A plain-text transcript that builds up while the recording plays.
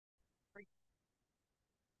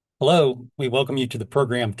Hello, we welcome you to the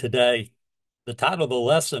program today. The title of the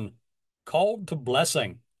lesson, Called to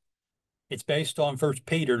Blessing. It's based on 1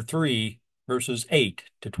 Peter 3, verses 8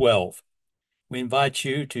 to 12. We invite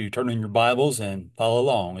you to turn in your Bibles and follow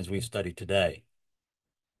along as we study today.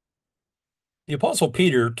 The Apostle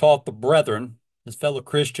Peter taught the brethren, his fellow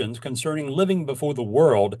Christians, concerning living before the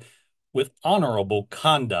world with honorable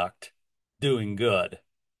conduct, doing good.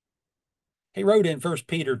 He wrote in 1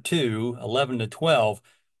 Peter 2, 11 to 12,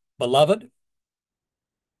 Beloved,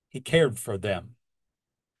 he cared for them.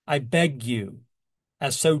 I beg you,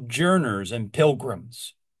 as sojourners and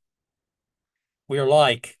pilgrims. We are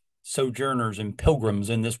like sojourners and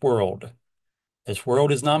pilgrims in this world. This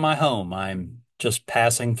world is not my home. I'm just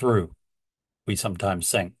passing through, we sometimes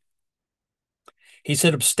sing. He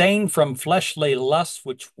said, abstain from fleshly lusts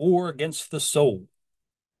which war against the soul,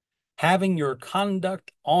 having your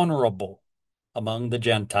conduct honorable among the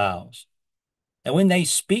Gentiles. And when they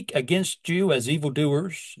speak against you as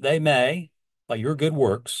evildoers, they may, by your good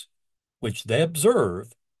works, which they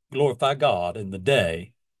observe, glorify God in the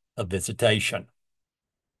day of visitation.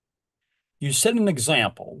 You set an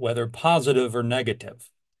example, whether positive or negative.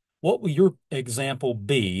 What will your example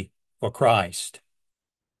be for Christ?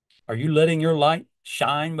 Are you letting your light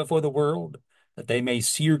shine before the world that they may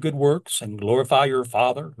see your good works and glorify your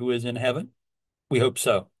Father who is in heaven? We hope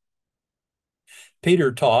so.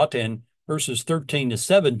 Peter taught in verses 13 to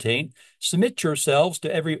 17, submit yourselves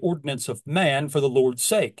to every ordinance of man for the Lord's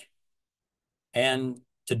sake and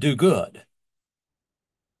to do good.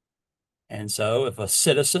 And so if a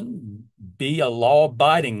citizen, be a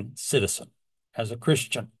law-abiding citizen as a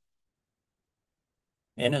Christian,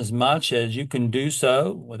 inasmuch as you can do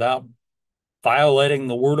so without violating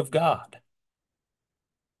the word of God.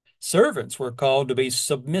 Servants were called to be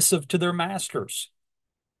submissive to their masters.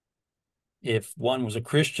 If one was a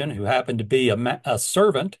Christian who happened to be a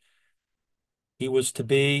servant, he was to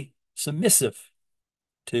be submissive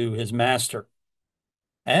to his master.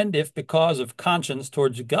 And if because of conscience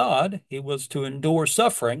towards God, he was to endure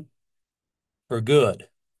suffering for good,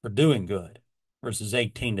 for doing good, verses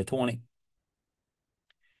 18 to 20.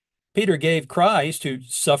 Peter gave Christ, who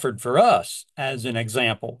suffered for us, as an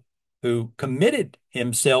example, who committed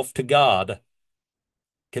himself to God,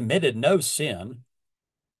 committed no sin,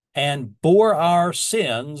 and bore our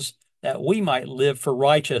sins that we might live for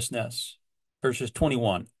righteousness, verses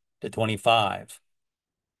 21 to 25.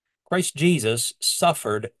 Christ Jesus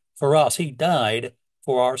suffered for us. He died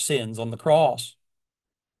for our sins on the cross.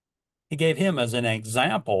 He gave him as an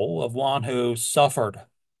example of one who suffered,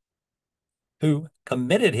 who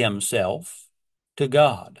committed himself to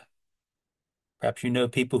God. Perhaps you know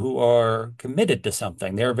people who are committed to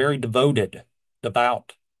something. They're very devoted,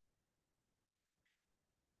 devout.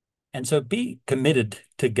 And so be committed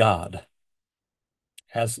to God,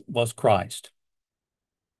 as was Christ.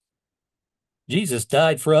 Jesus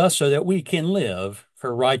died for us so that we can live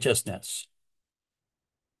for righteousness.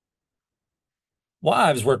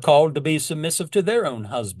 Wives were called to be submissive to their own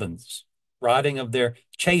husbands, writing of their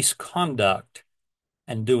chaste conduct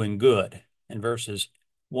and doing good in verses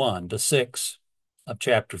 1 to 6 of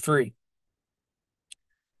chapter 3.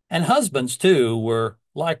 And husbands, too, were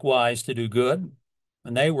likewise to do good,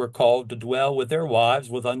 and they were called to dwell with their wives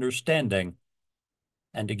with understanding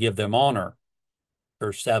and to give them honor,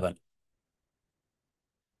 verse 7.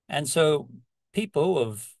 And so people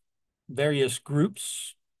of various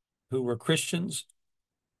groups who were Christians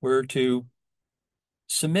were to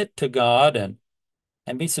submit to God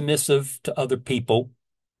and be submissive to other people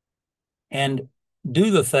and do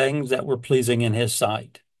the things that were pleasing in his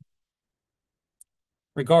sight,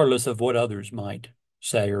 regardless of what others might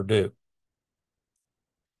say or do.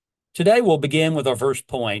 Today we'll begin with our first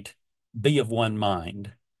point, be of one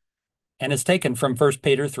mind, and it's taken from 1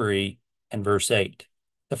 Peter 3 and verse 8,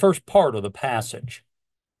 the first part of the passage.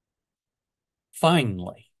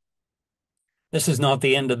 Finally, this is not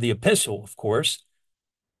the end of the epistle, of course.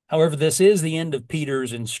 However, this is the end of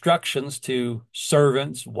Peter's instructions to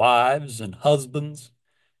servants, wives, and husbands,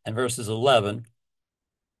 and verses 11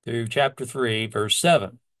 through chapter 3, verse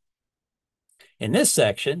 7. In this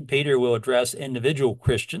section, Peter will address individual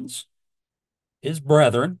Christians, his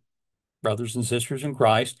brethren, brothers and sisters in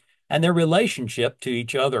Christ, and their relationship to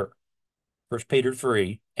each other. 1 Peter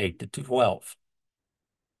 3, 8 to 12.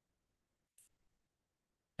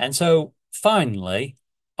 And so, finally,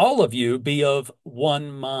 all of you be of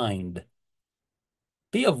one mind.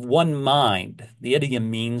 Be of one mind. The idiom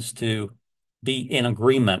means to be in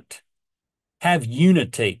agreement. Have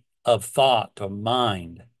unity of thought or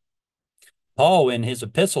mind. Paul, in his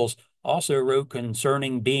epistles, also wrote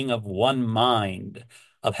concerning being of one mind,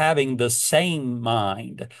 of having the same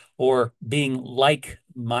mind or being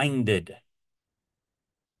like-minded.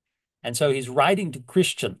 And so he's writing to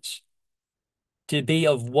Christians to be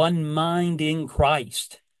of one mind in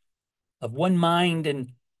Christ, of one mind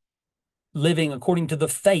in living according to the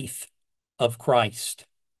faith of Christ,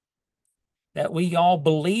 that we all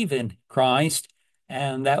believe in Christ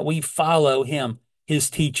and that we follow him, his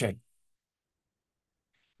teaching.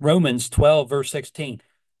 Romans 12, verse 16,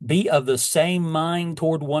 be of the same mind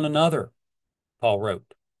toward one another, Paul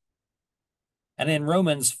wrote. And in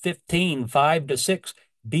Romans 15, 5-6,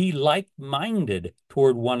 be like-minded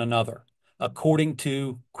toward one another, according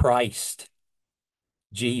to Christ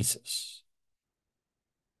Jesus.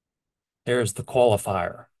 There's the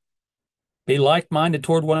qualifier. Be like-minded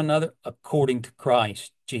toward one another, according to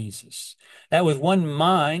Christ Jesus. That with one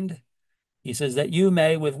mind, he says, that you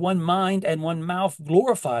may with one mind and one mouth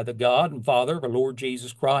glorify the God and Father of our Lord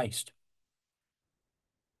Jesus Christ.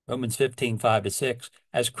 Romans 15, 5-6.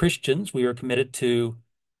 As Christians, we are committed to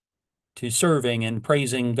serving and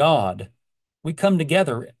praising God. We come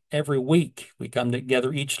together every week. We come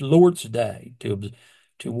together each Lord's Day to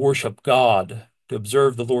worship God, to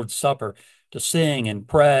observe the Lord's Supper, to sing and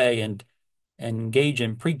pray and engage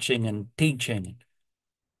in preaching and teaching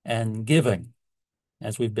and giving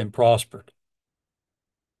as we've been prospered.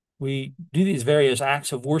 We do these various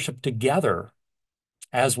acts of worship together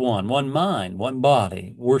as one mind, one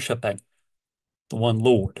body, worshiping the one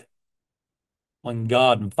Lord, one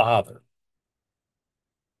God and Father.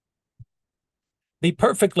 Be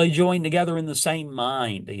perfectly joined together in the same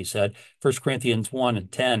mind, he said, 1 Corinthians 1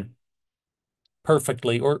 and 10.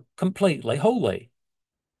 Perfectly or completely holy.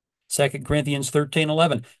 2 Corinthians 13,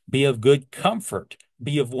 11. Be of good comfort,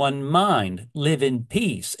 be of one mind, live in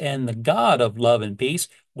peace, and the God of love and peace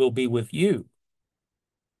will be with you.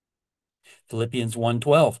 Philippians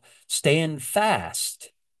 1:12. Stand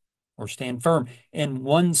fast or stand firm in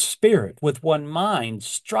one spirit, with one mind,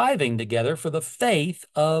 striving together for the faith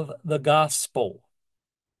of the gospel.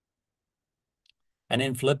 And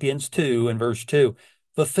in Philippians 2 and verse 2,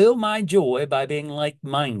 fulfill my joy by being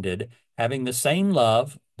like-minded, having the same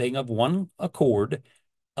love, being of one accord,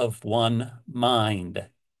 of one mind.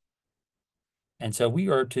 And so we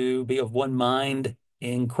are to be of one mind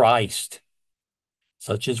in Christ,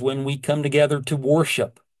 such as when we come together to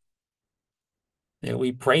worship, that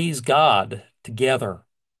we praise God together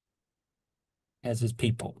as his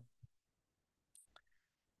people.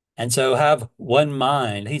 And so have one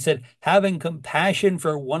mind. He said, having compassion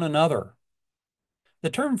for one another. The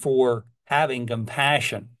term for having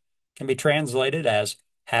compassion can be translated as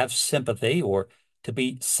have sympathy or to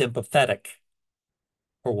be sympathetic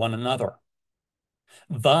for one another.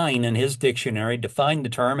 Vine, in his dictionary, defined the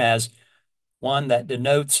term as one that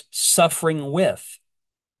denotes suffering with.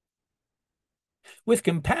 With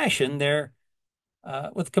compassion, not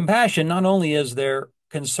only is there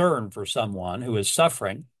concern for someone who is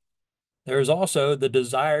suffering, there is also the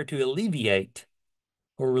desire to alleviate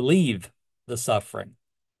or relieve the suffering.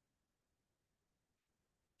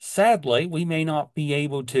 Sadly, we may not be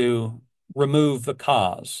able to remove the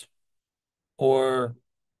cause or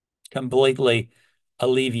completely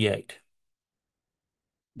alleviate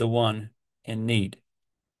the one in need.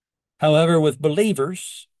 However, with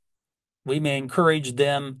believers, we may encourage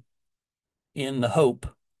them in the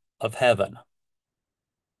hope of heaven.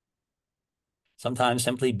 Sometimes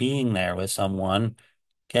simply being there with someone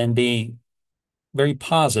can be very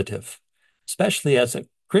positive, especially as a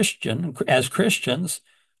Christian. As Christians,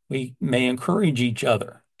 we may encourage each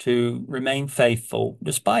other to remain faithful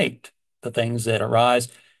despite the things that arise,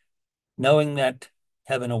 knowing that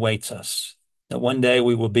heaven awaits us, that one day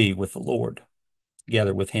we will be with the Lord,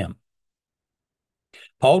 together with him.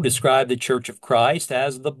 Paul described the church of Christ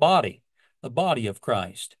as the body of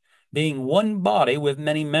Christ, being one body with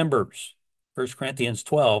many members. 1 Corinthians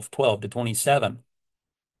 12, 12-27.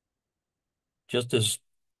 Just as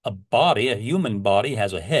a human body,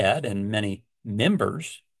 has a head and many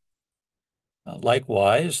members,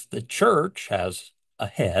 likewise, the church has a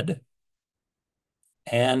head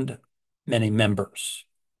and many members.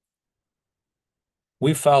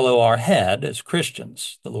 We follow our head as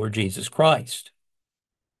Christians, the Lord Jesus Christ.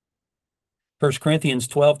 1 Corinthians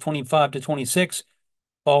 12, 25-26,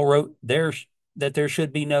 Paul wrote that there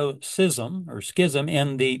should be no schism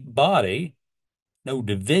in the body, no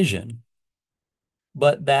division,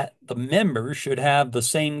 but that the members should have the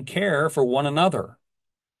same care for one another.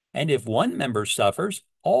 And if one member suffers,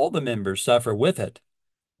 all the members suffer with it.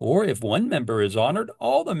 Or if one member is honored,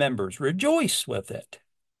 all the members rejoice with it.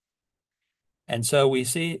 And so we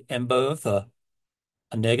see in both a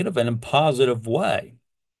negative and a positive way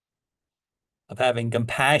of having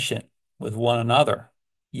compassion with one another.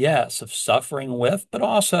 Yes, of suffering with, but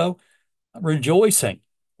also rejoicing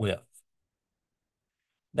with.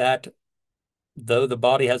 That though the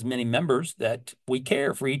body has many members, that we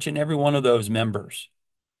care for each and every one of those members.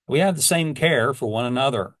 We have the same care for one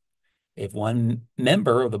another. If one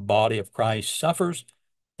member of the body of Christ suffers,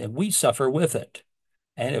 then we suffer with it.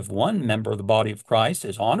 And if one member of the body of Christ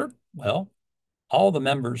is honored, well, all the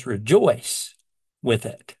members rejoice with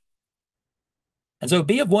it. And so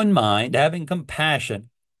be of one mind, having compassion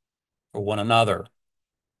for one another.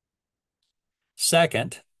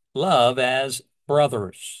 Second, love as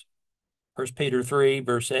brothers. 1 Peter 3,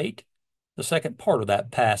 verse 8, the second part of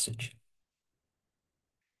that passage.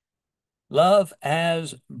 Love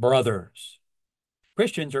as brothers.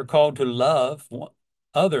 Christians are called to love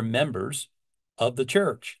other members of the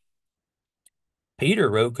church. Peter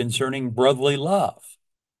wrote concerning brotherly love.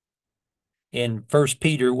 In 1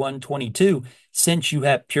 Peter 1:22, since you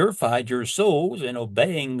have purified your souls in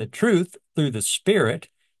obeying the truth through the Spirit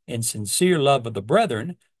in sincere love of the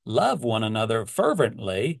brethren, love one another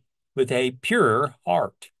fervently with a pure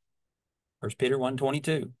heart. 1 Peter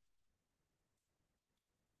 1:22.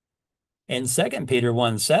 In 2 Peter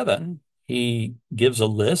 1:7, he gives a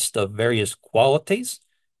list of various qualities,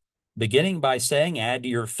 beginning by saying, add to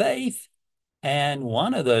your faith. And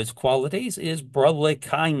one of those qualities is brotherly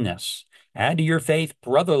kindness. Add to your faith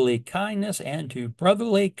brotherly kindness, and to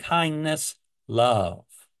brotherly kindness, love.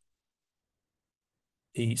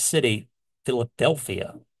 The city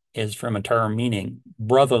Philadelphia is from a term meaning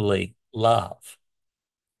brotherly love.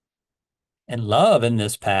 And love in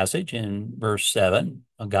this passage in verse 7,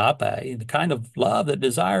 agape, the kind of love that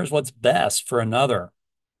desires what's best for another.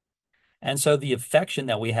 And so the affection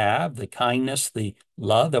that we have, the kindness, the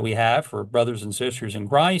love that we have for brothers and sisters in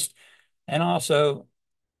Christ, and also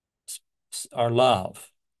our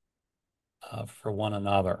love for one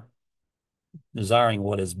another, desiring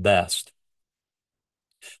what is best.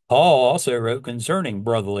 Paul also wrote concerning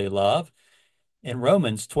brotherly love. In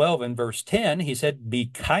Romans 12 and verse 10, he said, be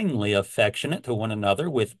kindly affectionate to one another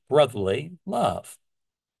with brotherly love.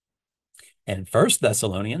 And 1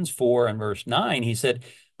 Thessalonians 4 and verse 9, he said,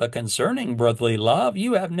 but concerning brotherly love,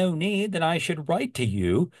 you have no need that I should write to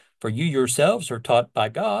you, for you yourselves are taught by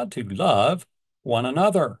God to love one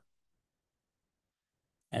another.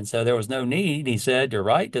 And so there was no need, he said, to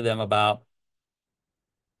write to them about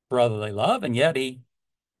brotherly love, and yet he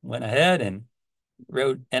went ahead and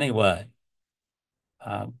wrote anyway,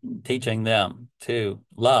 teaching them to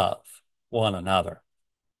love one another,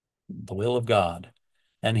 the will of God.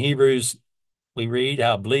 And Hebrews, we read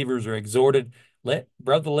how believers are exhorted, let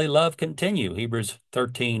brotherly love continue, Hebrews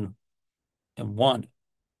 13 and 1.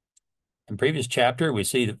 In previous chapter, we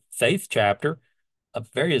see the faith chapter of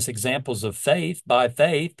various examples of faith. By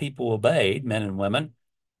faith, people obeyed, men and women.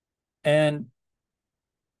 And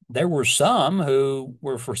there were some who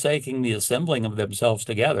were forsaking the assembling of themselves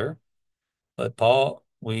together. But Paul,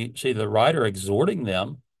 we see the writer exhorting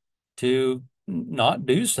them to not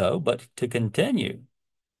do so, but to continue.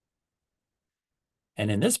 And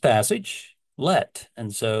in this passage, let.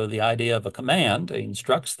 And so the idea of a command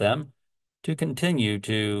instructs them to continue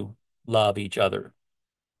to love each other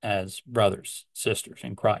as brothers, sisters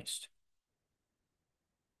in Christ.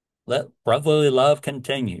 Let brotherly love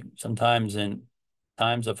continue. Sometimes in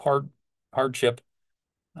times of hardship,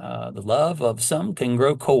 the love of some can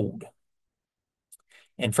grow cold.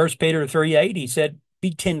 In 1 Peter 3:8, he said,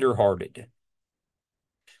 be tenderhearted.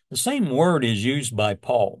 The same word is used by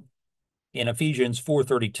Paul in Ephesians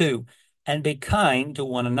 4:32, and be kind to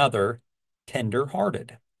one another,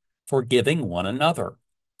 tender-hearted, forgiving one another,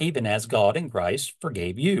 even as God in Christ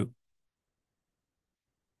forgave you.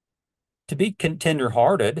 To be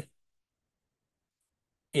tender-hearted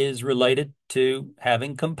is related to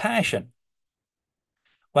having compassion.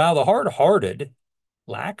 While the hard-hearted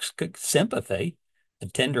lacks sympathy, the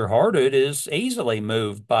tender-hearted is easily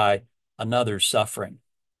moved by another's suffering,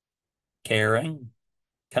 caring,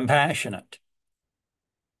 compassionate.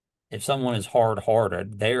 If someone is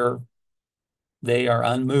hard-hearted, they are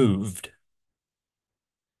unmoved.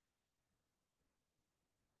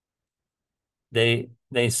 They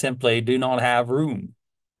simply do not have room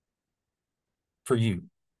for you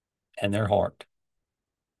and their heart.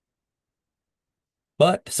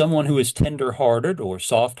 But someone who is tender-hearted or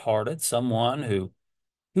soft-hearted, someone who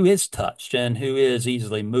is touched and who is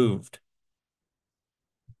easily moved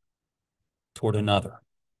toward another,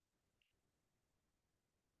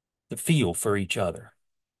 to feel for each other,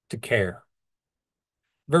 to care.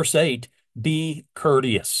 Verse 8, be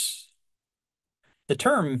courteous. The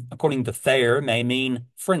term, according to Thayer, may mean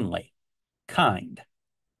friendly, kind.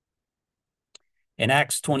 In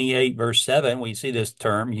Acts 28, verse 7, we see this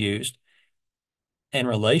term used in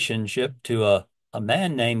relationship to a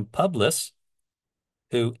man named Publius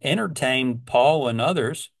who entertained Paul and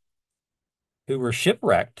others who were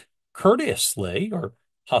shipwrecked courteously or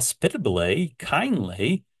hospitably,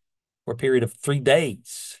 kindly, for a period of 3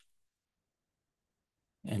 days.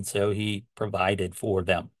 And so he provided for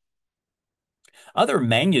them. Other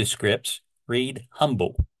manuscripts read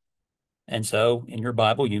humble. And so in your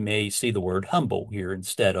Bible, you may see the word humble here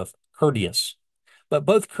instead of courteous. But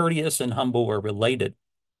both courteous and humble are related.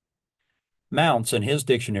 Mounce, in his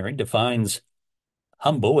dictionary, defines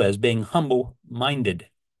humble as being humble-minded.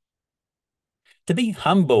 To be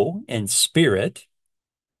humble in spirit,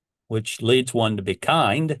 which leads one to be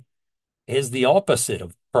kind, is the opposite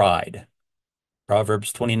of pride.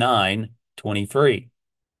 Proverbs 29:23.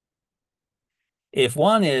 If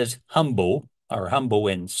one is humble or humble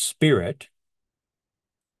in spirit,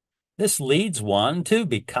 this leads one to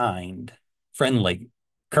be kind, friendly,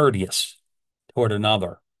 courteous toward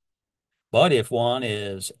another. But if one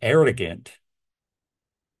is arrogant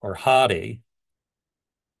or haughty,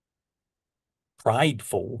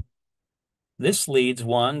 prideful, this leads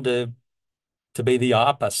one to be the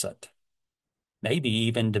opposite, maybe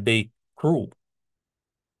even to be cruel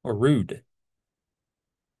or rude,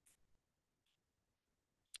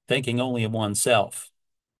 thinking only of oneself,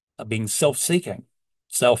 of being self-seeking,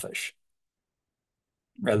 selfish,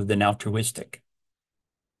 rather than altruistic.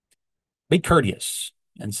 Be courteous,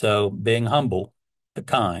 and so being humble, but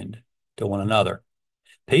kind to one another.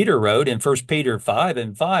 Peter wrote in 1 Peter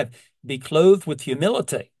 5:5, be clothed with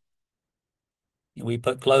humility. We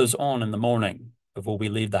put clothes on in the morning before we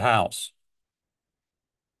leave the house.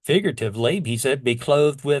 Figuratively, he said, be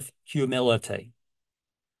clothed with humility.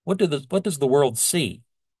 What does the world see?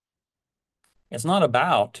 It's not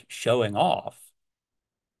about showing off,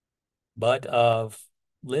 but of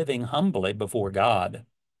living humbly before God.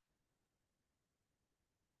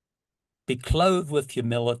 Be clothed with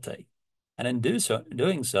humility, and in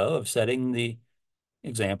doing so, of setting the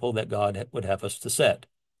example that God would have us to set.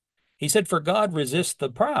 He said, for God resists the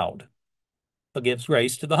proud, but gives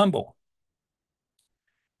grace to the humble.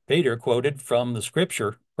 Peter quoted from the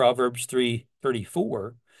scripture, Proverbs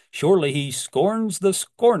 3:34, surely he scorns the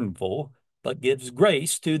scornful, but gives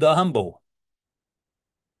grace to the humble.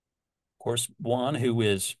 Of course, one who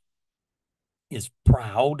is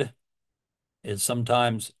proud is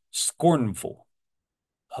sometimes scornful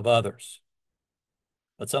of others.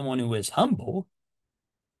 But someone who is humble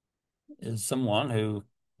is someone who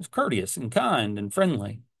is courteous and kind and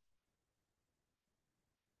friendly,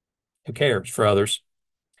 who cares for others.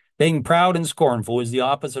 Being proud and scornful is the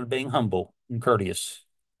opposite of being humble and courteous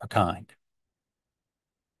or kind.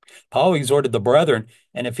 Paul exhorted the brethren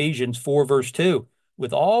in Ephesians 4, verse 2,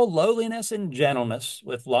 with all lowliness and gentleness,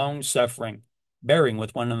 with long suffering, bearing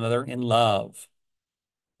with one another in love.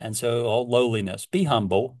 And so all lowliness, be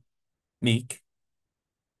humble, meek,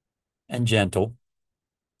 and gentle.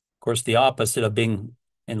 Of course, the opposite of being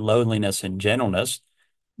in lowliness and gentleness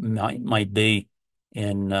might be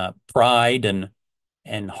in pride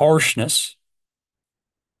and harshness,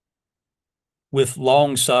 with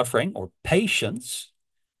long suffering or patience,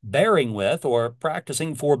 bearing with or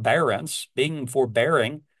practicing forbearance, being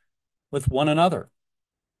forbearing with one another.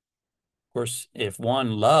 Of course, if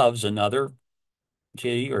one loves another,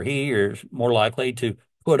 she or he is more likely to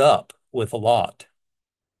put up with a lot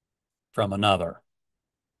from another.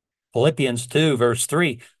 Philippians 2, verse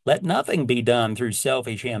 3, let nothing be done through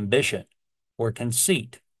selfish ambition or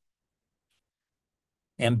conceit.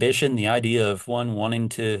 Ambition, the idea of one wanting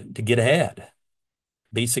to get ahead,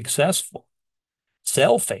 be successful.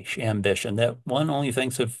 Selfish ambition, that one only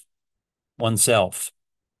thinks of oneself.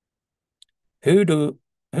 Who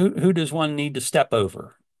does one need to step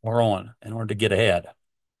over or on in order to get ahead?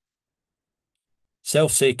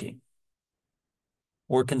 Self-seeking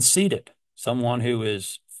or conceited, someone who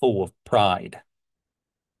is full of pride.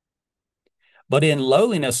 But in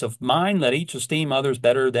lowliness of mind, let each esteem others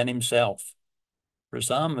better than himself. For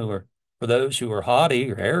those who are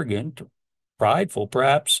haughty or arrogant, prideful,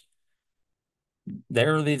 perhaps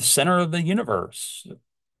they're the center of the universe,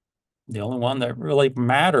 the only one that really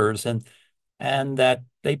matters, and that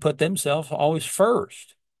they put themselves always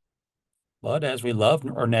first. But as we love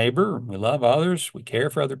our neighbor, we love others, we care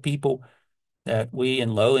for other people, that we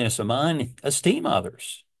in lowliness of mind esteem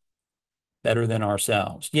others better than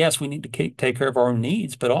ourselves. Yes, we need to take care of our own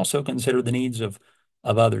needs, but also consider the needs of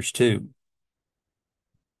others too.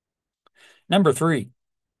 Number 3,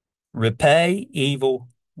 repay evil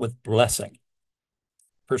with blessing.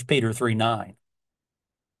 1 Peter 3:9.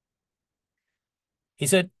 He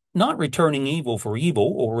said, not returning evil for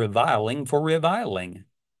evil or reviling for reviling.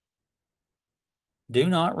 Do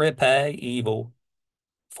not repay evil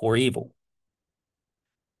for evil.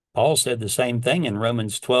 Paul said the same thing in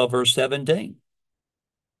Romans 12, verse 17.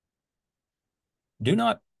 Do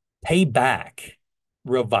not pay back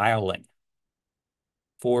reviling,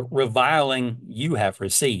 for reviling you have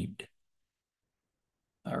received.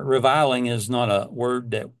 Reviling is not a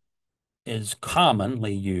word that is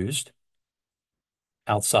commonly used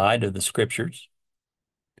outside of the scriptures.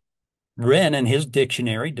 Wren, in his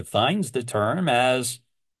dictionary, defines the term as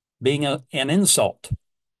being an insult.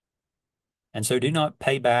 And so do not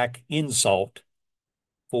pay back insult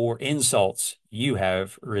for insults you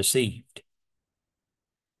have received.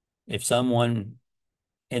 If someone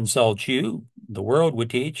insults you, the world would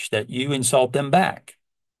teach that you insult them back.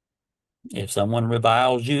 If someone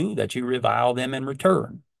reviles you, that you revile them in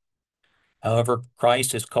return. However,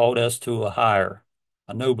 Christ has called us to a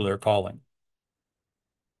nobler calling,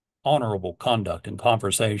 honorable conduct and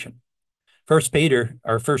conversation. First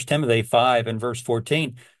Timothy 5 and verse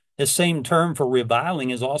 14, this same term for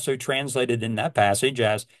reviling is also translated in that passage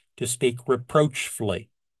as to speak reproachfully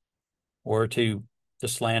or to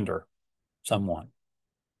slander someone.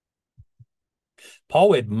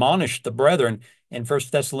 Paul admonished the brethren in 1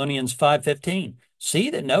 Thessalonians 5:15, see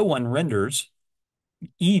that no one renders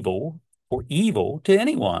evil for evil to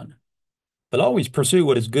anyone, but always pursue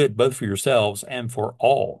what is good both for yourselves and for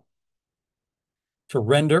all. To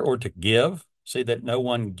render or to give, see that no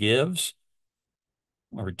one gives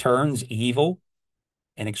or returns evil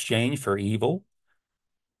in exchange for evil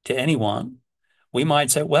to anyone. We might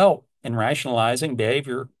say, well, in rationalizing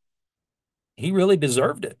behavior, he really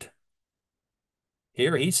deserved it.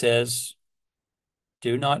 Here he says,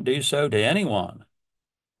 do not do so to anyone,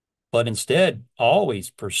 but instead always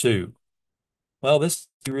pursue. Well, this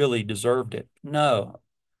he really deserved it. No,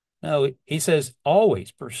 he says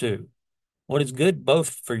always pursue what is good both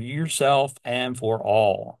for yourself and for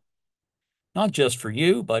all. Not just for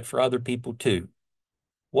you, but for other people too.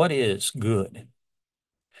 What is good?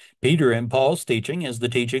 Peter and Paul's teaching is the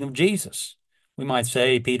teaching of Jesus. We might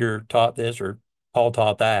say Peter taught this or Paul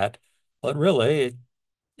taught that, but really it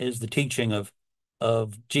is the teaching of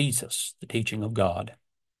Jesus, the teaching of God.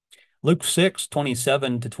 Luke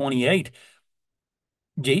 6:27-28,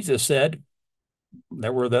 Jesus said,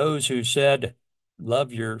 there were those who said,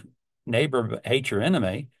 love your neighbor, but hate your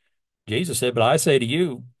enemy. Jesus said, but I say to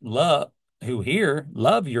you, love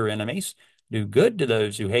your enemies, do good to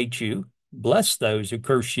those who hate you, bless those who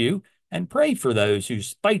curse you, and pray for those who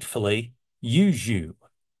spitefully use you.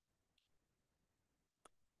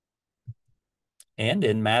 And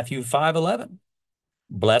in Matthew 5:11,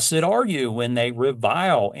 blessed are you when they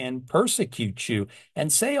revile and persecute you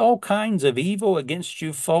and say all kinds of evil against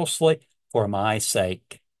you falsely for my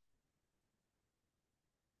sake.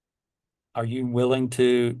 Are you willing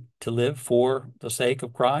to live for the sake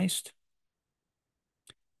of Christ?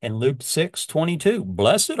 In Luke 6:22,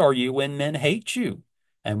 blessed are you when men hate you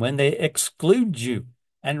and when they exclude you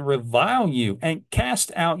and revile you and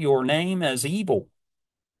cast out your name as evil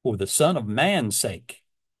for the Son of Man's sake.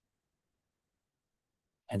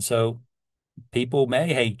 And so people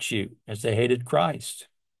may hate you as they hated Christ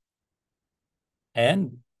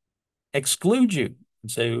and exclude you, and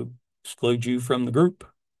so exclude you from the group,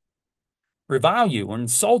 revile you or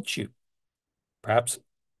insult you, perhaps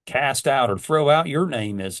cast out or throw out your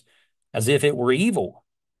name as if it were evil.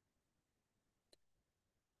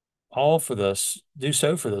 All do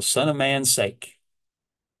so for the Son of Man's sake.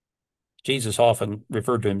 Jesus often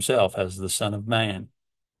referred to himself as the Son of Man.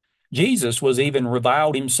 Jesus was even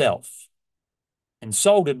reviled himself,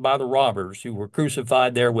 insulted by the robbers who were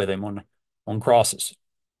crucified there with him on crosses.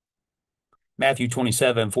 Matthew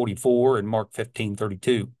 27:44 and Mark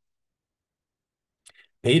 15:32.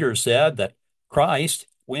 Peter said that Christ,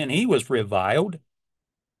 when he was reviled,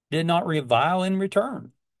 did not revile in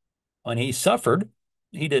return. When he suffered,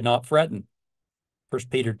 he did not threaten.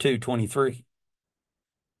 1 Peter 2:23.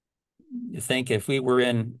 You think if we were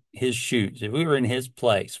in his shoes, if we were in his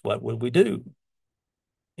place, what would we do?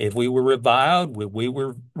 If we were reviled, would we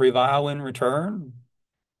revile in return?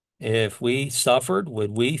 If we suffered,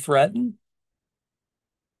 would we threaten?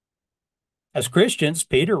 As Christians,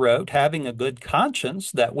 Peter wrote, having a good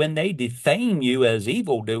conscience, that when they defame you as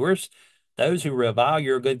evildoers, those who revile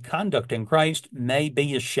your good conduct in Christ may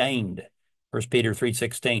be ashamed. 1 Peter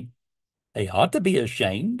 3:16. They ought to be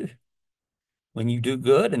ashamed when you do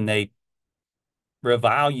good and they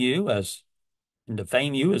revile you and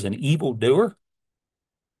defame you as an evildoer.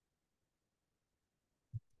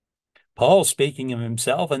 Paul, speaking of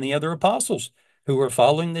himself and the other apostles who were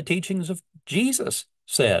following the teachings of Jesus,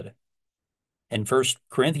 said in 1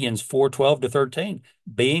 Corinthians 4:12-13,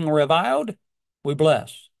 being reviled, we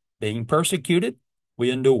bless. Being persecuted,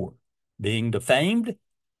 we endure. Being defamed,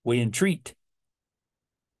 we entreat.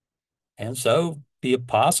 And so the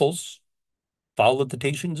apostles followed the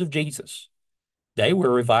teachings of Jesus. They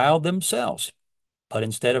were reviled themselves, but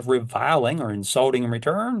instead of reviling or insulting in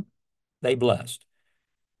return, they blessed.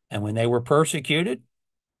 And when they were persecuted,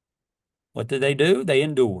 what did they do? They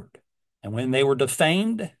endured. And when they were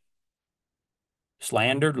defamed,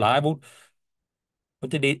 slandered, libeled,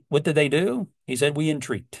 what did they do? He said, we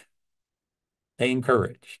entreat. They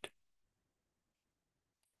encouraged.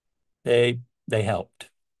 They helped.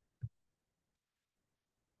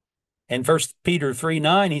 In 1 Peter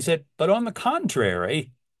 3:9, he said, but on the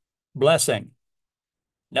contrary, blessing,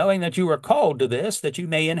 knowing that you are called to this, that you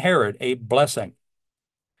may inherit a blessing.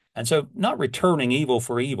 And so not returning evil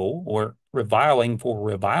for evil or reviling for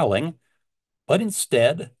reviling, but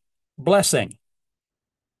instead blessing.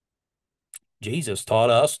 Jesus taught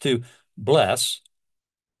us to bless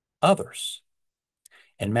others.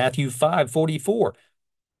 In Matthew 5:44,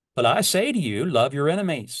 but I say to you, love your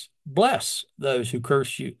enemies, bless those who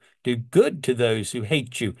curse you, do good to those who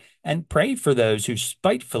hate you, and pray for those who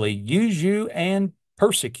spitefully use you and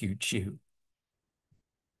persecute you.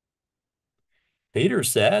 Peter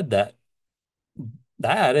said that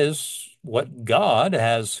is what God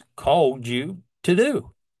has called you to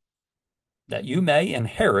do, that you may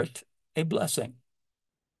inherit a blessing.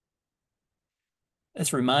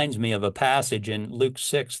 This reminds me of a passage in Luke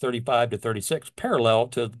 6:35-36, parallel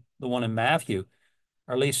to the one in Matthew,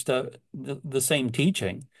 or at least the same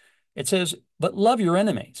teaching. It says, but love your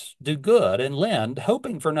enemies, do good, and lend,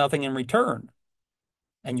 hoping for nothing in return,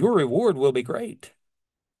 and your reward will be great,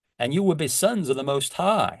 and you will be sons of the Most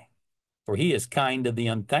High, for he is kind to the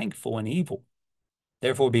unthankful and evil.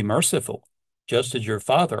 Therefore be merciful, just as your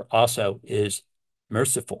Father also is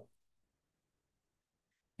merciful.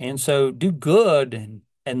 And so do good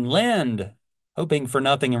and lend, hoping for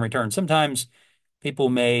nothing in return. Sometimes people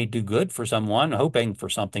may do good for someone, hoping for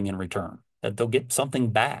something in return, that they'll get something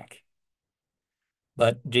back.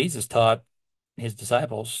 But Jesus taught his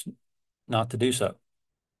disciples not to do so.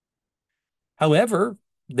 However,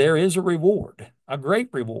 there is a reward, a great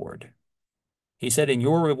reward. He said, and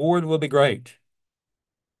your reward will be great.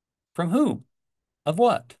 From whom? Of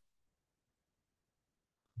what?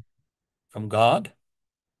 From God?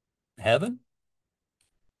 Heaven?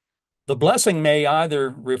 The blessing may either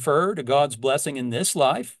refer to God's blessing in this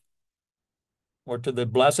life, or to the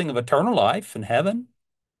blessing of eternal life in heaven,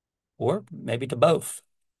 or maybe to both.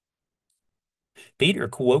 Peter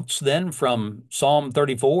quotes then from Psalm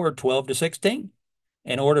 34:12-16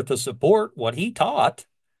 in order to support what he taught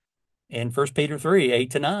in 1 Peter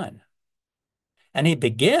 3:8-9. And he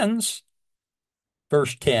begins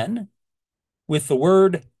verse 10 with the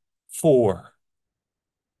word for.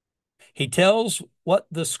 He tells what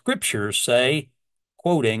the scriptures say,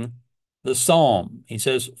 quoting the psalm. He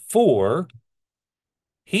says, for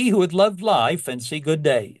he who would love life and see good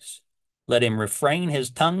days, let him refrain his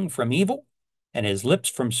tongue from evil and his lips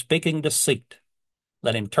from speaking deceit.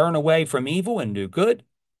 Let him turn away from evil and do good.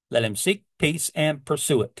 Let him seek peace and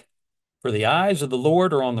pursue it. For the eyes of the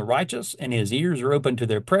Lord are on the righteous, and his ears are open to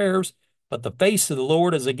their prayers, but the face of the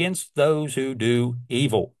Lord is against those who do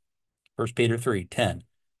evil. 1 Peter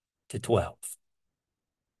 3:10-12.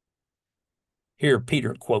 Here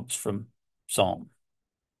Peter quotes from Psalm.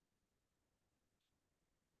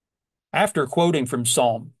 After quoting from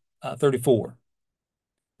Psalm 34,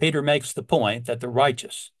 Peter makes the point that the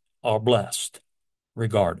righteous are blessed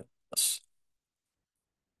regardless.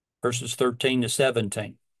 Verses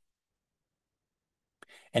 13-17.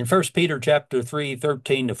 In 1 Peter chapter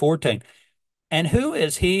 3:13-14, and who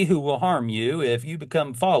is he who will harm you if you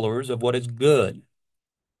become followers of what is good?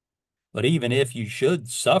 But even if you should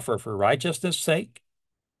suffer for righteousness' sake,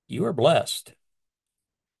 you are blessed.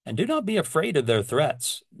 And do not be afraid of their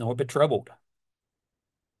threats, nor be troubled.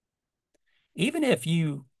 Even if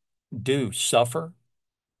you do suffer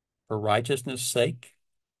for righteousness' sake,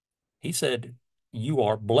 he said, you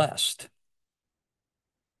are blessed.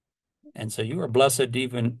 And so you are blessed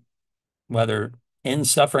even whether in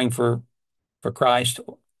suffering for Christ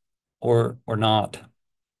or not.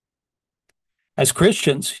 As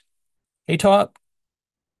Christians, he taught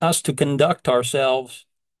us to conduct ourselves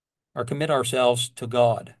or commit ourselves to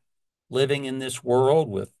God, living in this world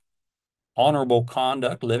with honorable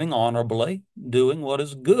conduct, living honorably, doing what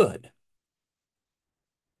is good.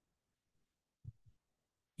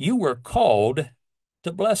 You were called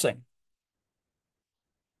to blessing.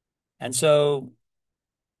 And so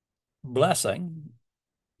blessing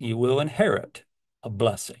you will inherit a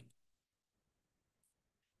blessing.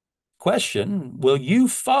 Question, will you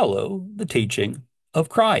follow the teaching of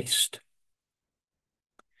Christ?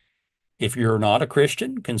 If you're not a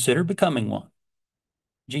Christian, consider becoming one.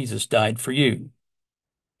 Jesus died for you.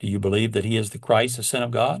 Do you believe that he is the Christ, the Son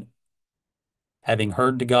of God? Having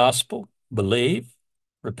heard the gospel, believe,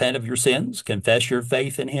 repent of your sins, confess your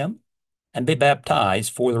faith in him, and be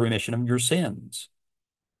baptized for the remission of your sins.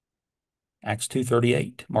 Acts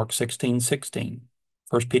 2:38, Mark 16:16,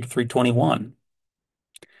 1 Peter 3:21,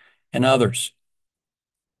 and others.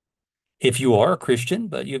 If you are a Christian,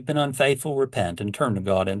 but you've been unfaithful, repent and turn to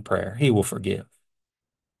God in prayer. He will forgive.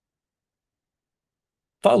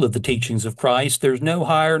 Follow the teachings of Christ. There's no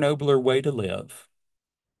higher, nobler way to live.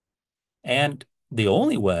 And the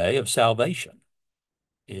only way of salvation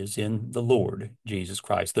is in the Lord Jesus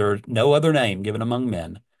Christ. There is no other name given among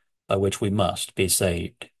men by which we must be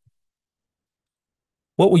saved.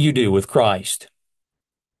 What will you do with Christ?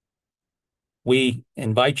 We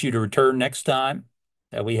invite you to return next time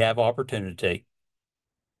that we have opportunity.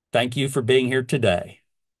 Thank you for being here today.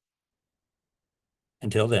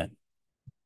 Until then.